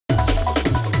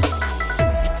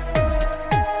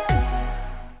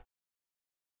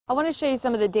I want to show you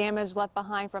some of the damage left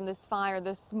behind from this fire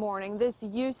this morning. This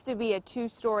used to be a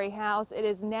two-story house. It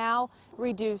is now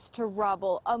reduced to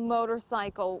rubble. A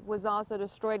motorcycle was also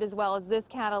destroyed, as well as this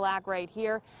Cadillac right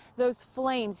here. Those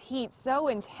flames, heat so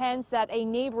intense that a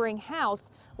neighboring house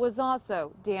was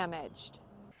also damaged.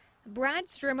 Brad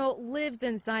Strimmel lives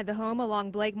inside the home along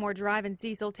Blakemore Drive in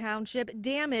Cecil Township,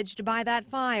 damaged by that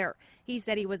fire. He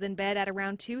said he was in bed at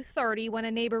around 2:30 when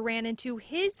a neighbor ran into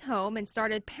his home and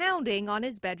started pounding on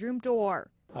his bedroom door.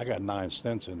 I got 9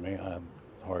 stents in me. I had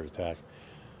a heart attack.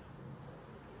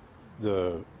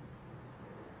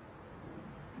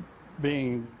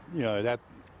 Being, that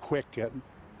quick,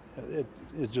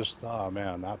 it just, oh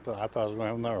man, I thought I was going to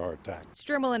have another heart attack.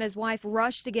 Strimmel and his wife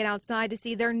rushed to get outside to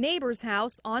see their neighbor's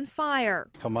house on fire.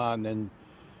 Come on, then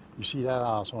you see that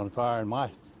house on fire, and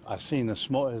I seen the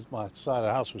smoke. My side of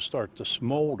the house would start to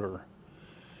smolder.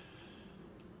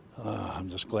 I'm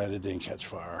just glad it didn't catch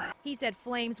fire. He said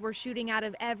flames were shooting out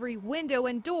of every window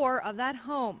and door of that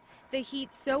home. The heat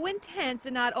so intense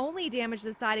it not only damaged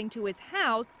the siding to his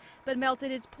house, but melted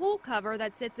his pool cover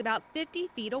that sits about 50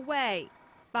 feet away.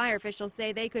 Fire officials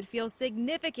say they could feel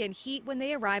significant heat when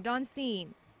they arrived on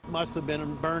scene. Must have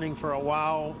been burning for a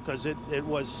while, because it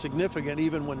was significant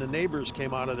even when the neighbors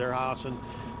came out of their house and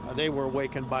they were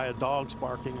awakened by a dog's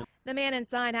barking. The man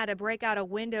inside had to break out a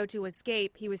window to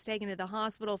escape. He was taken to the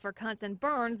hospital for cuts and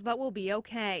burns, but will be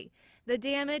okay. The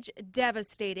damage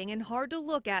devastating and hard to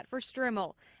look at for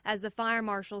Strimmel. As the fire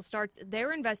marshal starts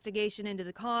their investigation into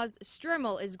the cause,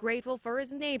 Strimmel is grateful for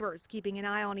his neighbors keeping an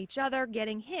eye on each other,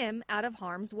 getting him out of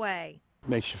harm's way.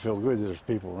 Makes you feel good that there's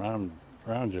people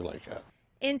around you like that.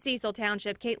 In Cecil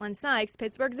Township, Caitlin Sykes,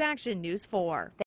 Pittsburgh's Action News 4.